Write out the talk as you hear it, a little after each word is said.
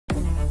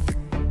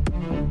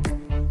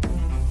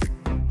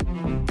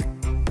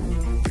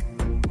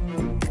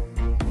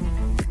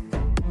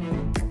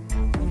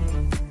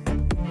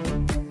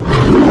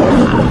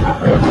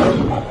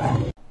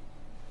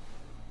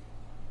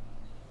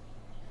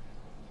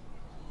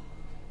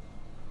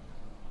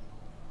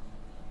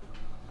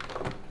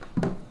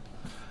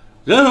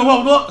人狠话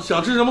不多，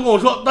想吃什么跟我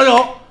说。大家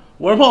好，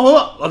我是胖猴子，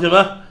老铁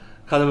们，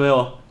看到没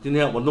有？今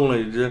天我弄了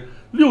一只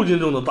6斤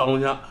重的大龙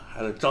虾，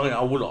还得张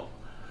牙舞爪。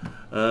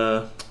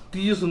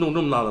第一次弄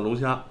这么大的龙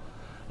虾，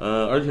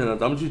而且呢，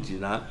咱们去济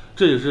南，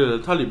这也是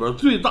它里边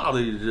最大的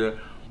一只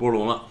波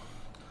龙了。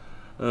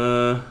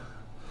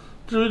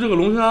至于这个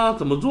龙虾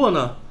怎么做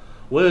呢？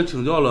我也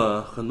请教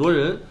了很多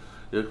人，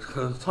也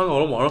参考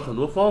了网上很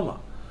多方法。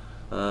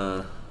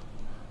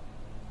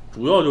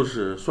主要就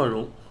是蒜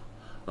蓉。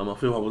那么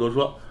废话不多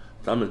说，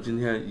咱们今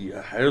天也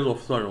还是做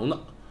蒜蓉的。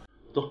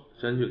走，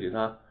先去给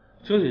它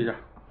清洗一下，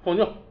放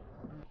尿。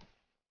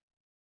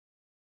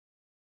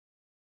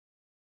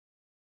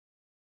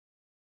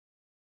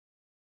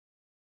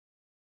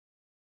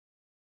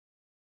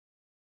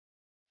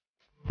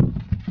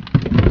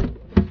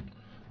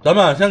咱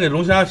们先给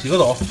龙虾洗个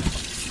澡，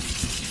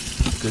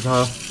给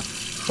它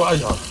刷一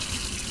下。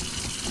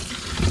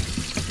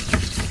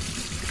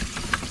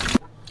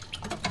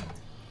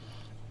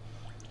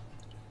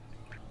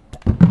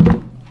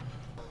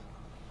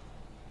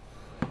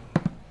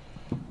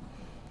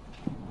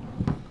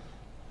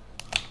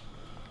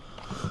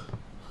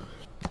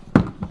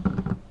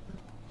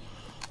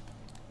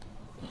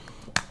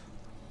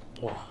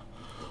哇，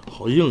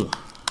好硬啊！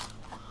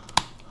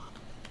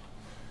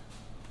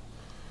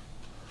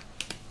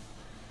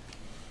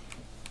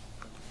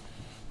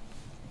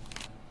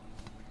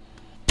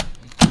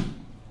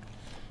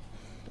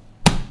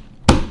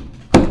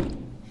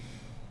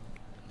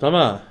咱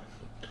们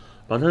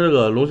把它这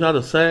个龙虾的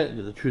鳃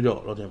给它去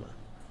掉，老铁们。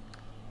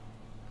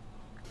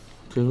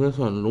这应该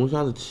算龙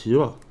虾的鳍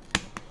吧，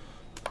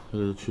给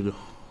它去掉。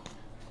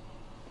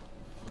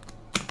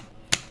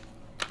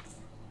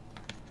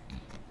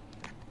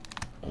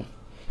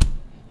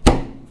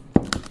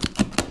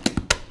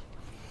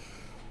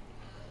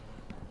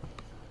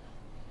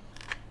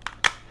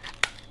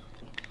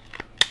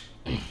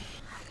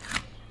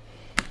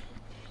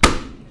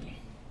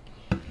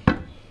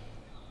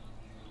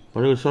把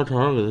这个虾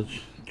肠给它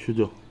去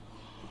掉。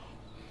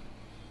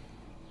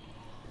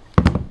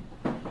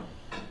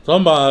咱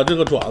们把这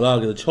个爪子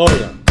给它敲一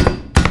下。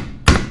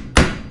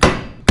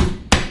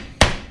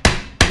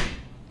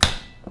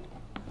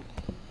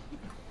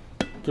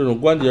这种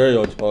关节也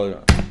要敲一下。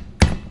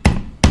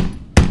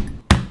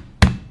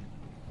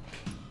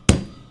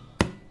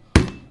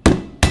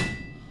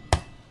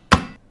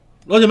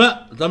老铁们，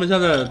咱们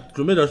现在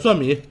准备点蒜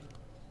米。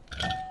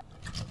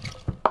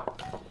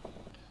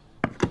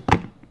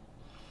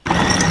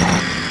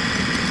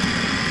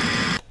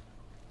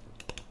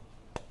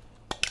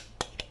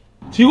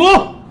起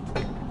锅，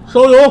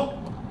烧油，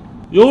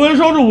油温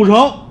烧至5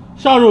成，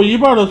下入1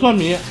半的蒜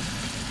米，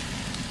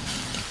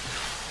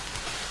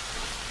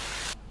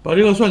把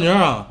这个蒜泥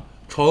啊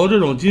炒到这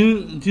种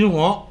金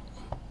黄，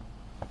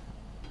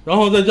然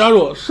后再加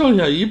入剩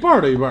下1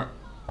半的1半，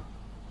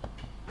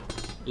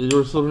也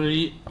就是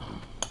1/4，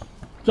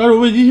加入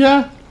味极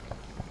鲜、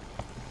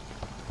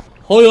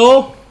蚝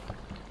油、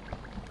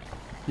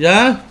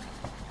盐、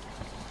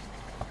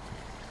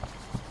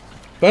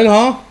白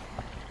糖。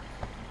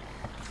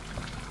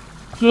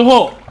最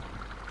后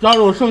加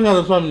入剩下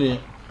的蒜米，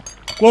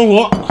关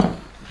火，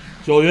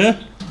搅匀，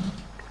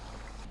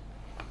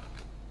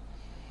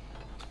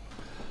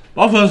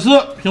把粉丝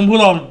平铺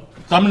到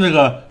咱们这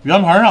个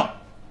圆盘上，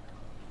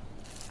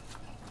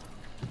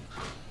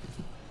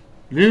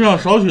淋上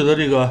少许的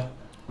这个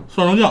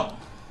蒜蓉酱，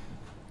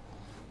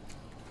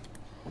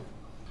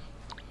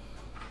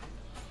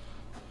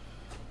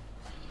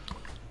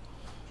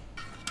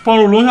放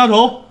入龙虾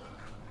头、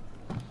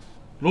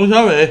龙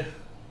虾尾。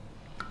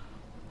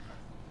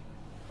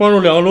放入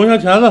2个龙虾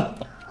钳子，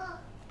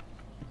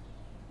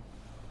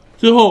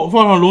最后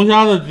放上龙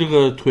虾的这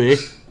个腿，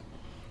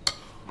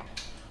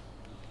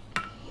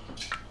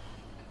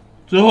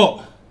最后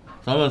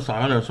咱们撒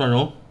上点蒜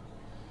蓉，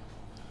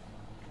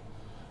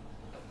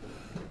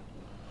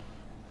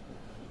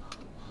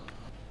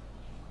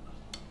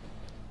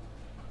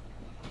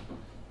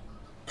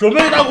准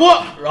备大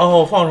锅，然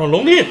后放上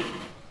笼屉，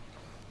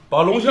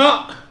把龙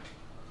虾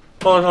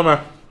放在上面。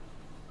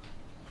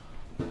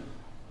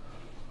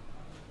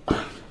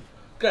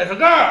盖上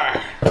盖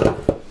儿，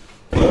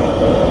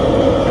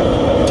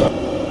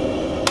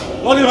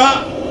老铁们，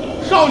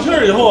上气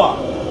儿以后啊，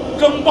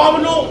蒸8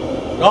分钟，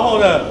然后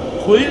再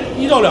回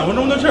1到2分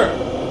钟的气儿，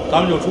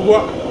咱们就出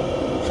锅。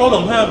稍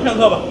等片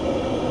刻吧。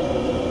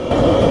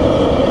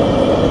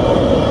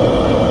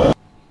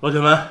老铁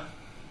们，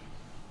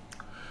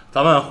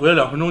咱们回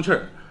了2分钟气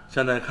儿，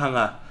现在看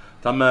看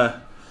咱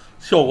们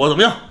效果怎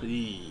么样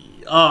？1、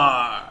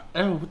2，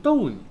哎，我不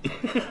逗你。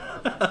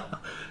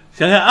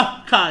想想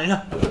啊，看一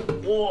看，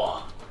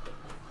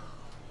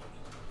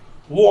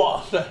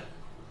哇塞！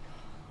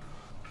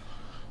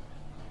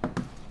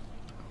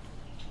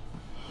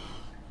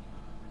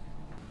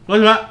老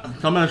铁们，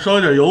咱们烧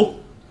一点油，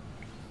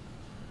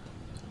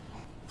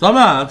咱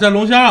们在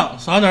龙虾上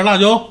撒点辣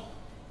椒，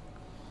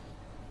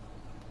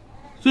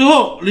最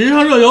后淋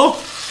上热油。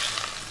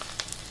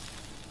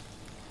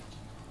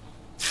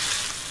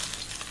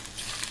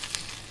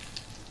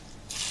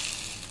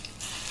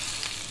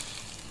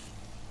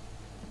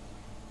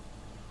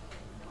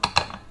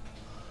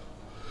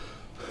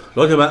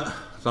老铁们，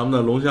咱们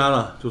的龙虾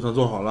呢就算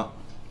做好了。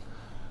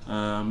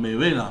美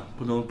味呢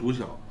不能独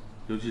享，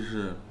尤其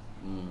是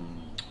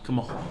这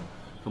么好、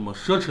这么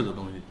奢侈的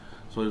东西，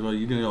所以说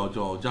一定要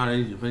叫家人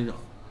一起分享。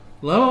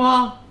来了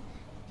吗？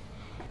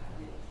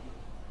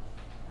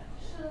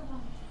是的吗？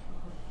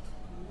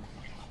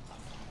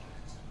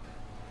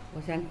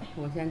我先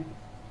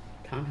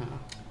尝尝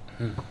啊。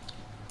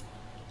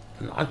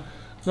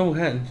拿不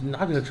开，你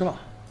拿起来吃吧。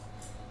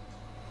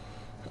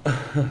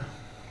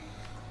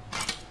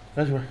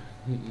来，媳妇儿，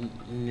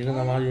你跟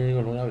咱妈一人一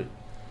个龙虾尾。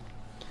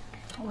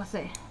哇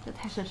塞，这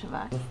太奢侈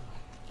了。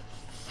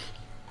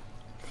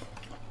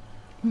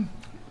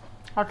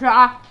好吃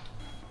啊！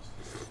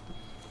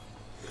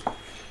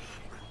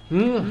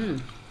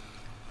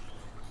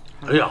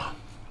哎呀，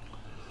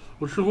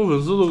我吃过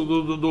粉丝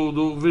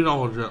都非常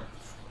好吃。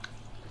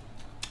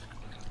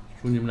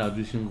祝你们俩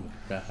最辛苦，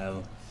带孩子。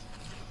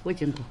我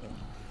辛苦。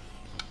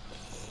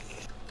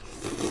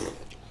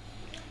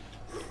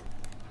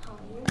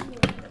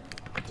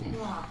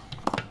哇，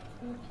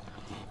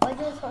我就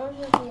从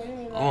视频里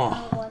面看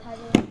过，它就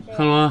是这样。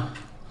看了吗？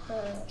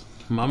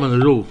满满的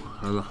肉，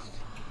孩子。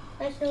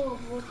但是我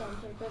不想吃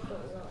这种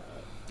肉。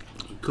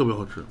特别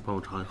好吃，帮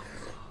我尝一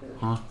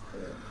尝。啊。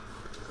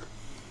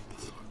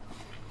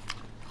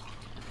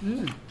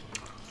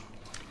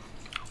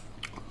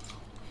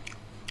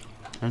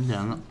甜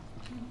甜的。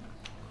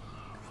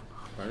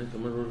反正什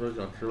么时候说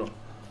想吃了，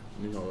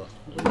你小子。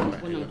不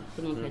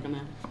能太这么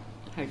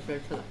太奢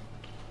侈了。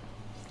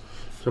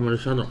上面的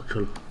香枣吃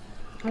了。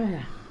哎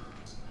呀，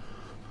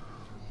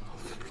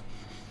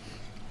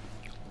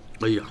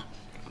哎呀，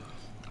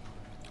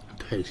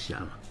太咸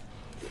了，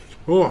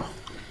哇，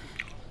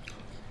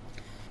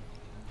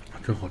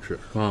真好吃，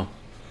是吧？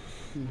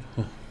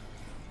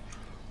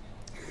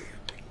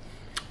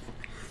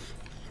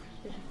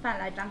这是饭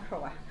来张口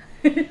啊！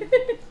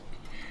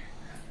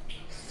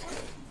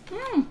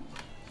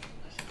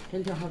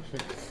真挺好吃。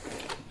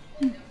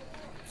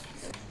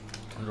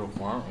这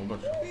黄我不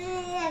吃，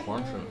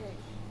黄吃。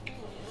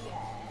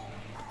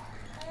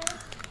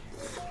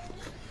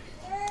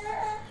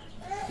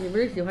你不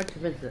是喜欢吃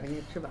粉丝？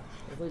你吃吧，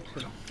我会吃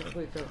的，我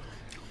会吃，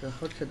这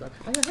好吃多吃。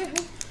哎呀，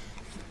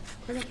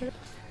快点，快点。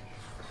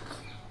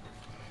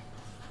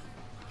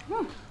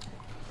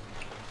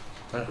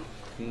哎，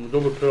你们都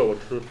不吃了，我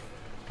吃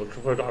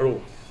块大肉。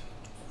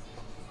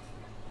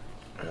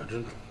哎呀，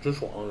真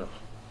爽啊！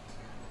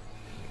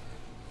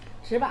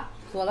吃吧，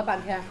说了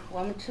半天，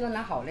我们吃的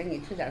那好了，你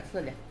吃点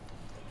次的。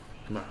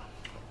妈，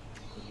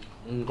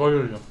高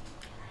兴就行。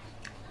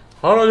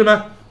好，老铁们，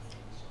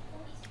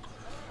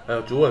哎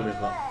呀，酒我也没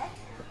喝。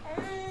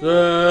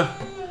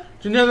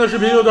今天的视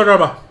频就到这儿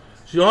吧。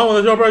喜欢我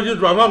的小伙伴记得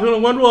转发、评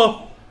论、关注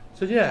哦。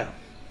再见。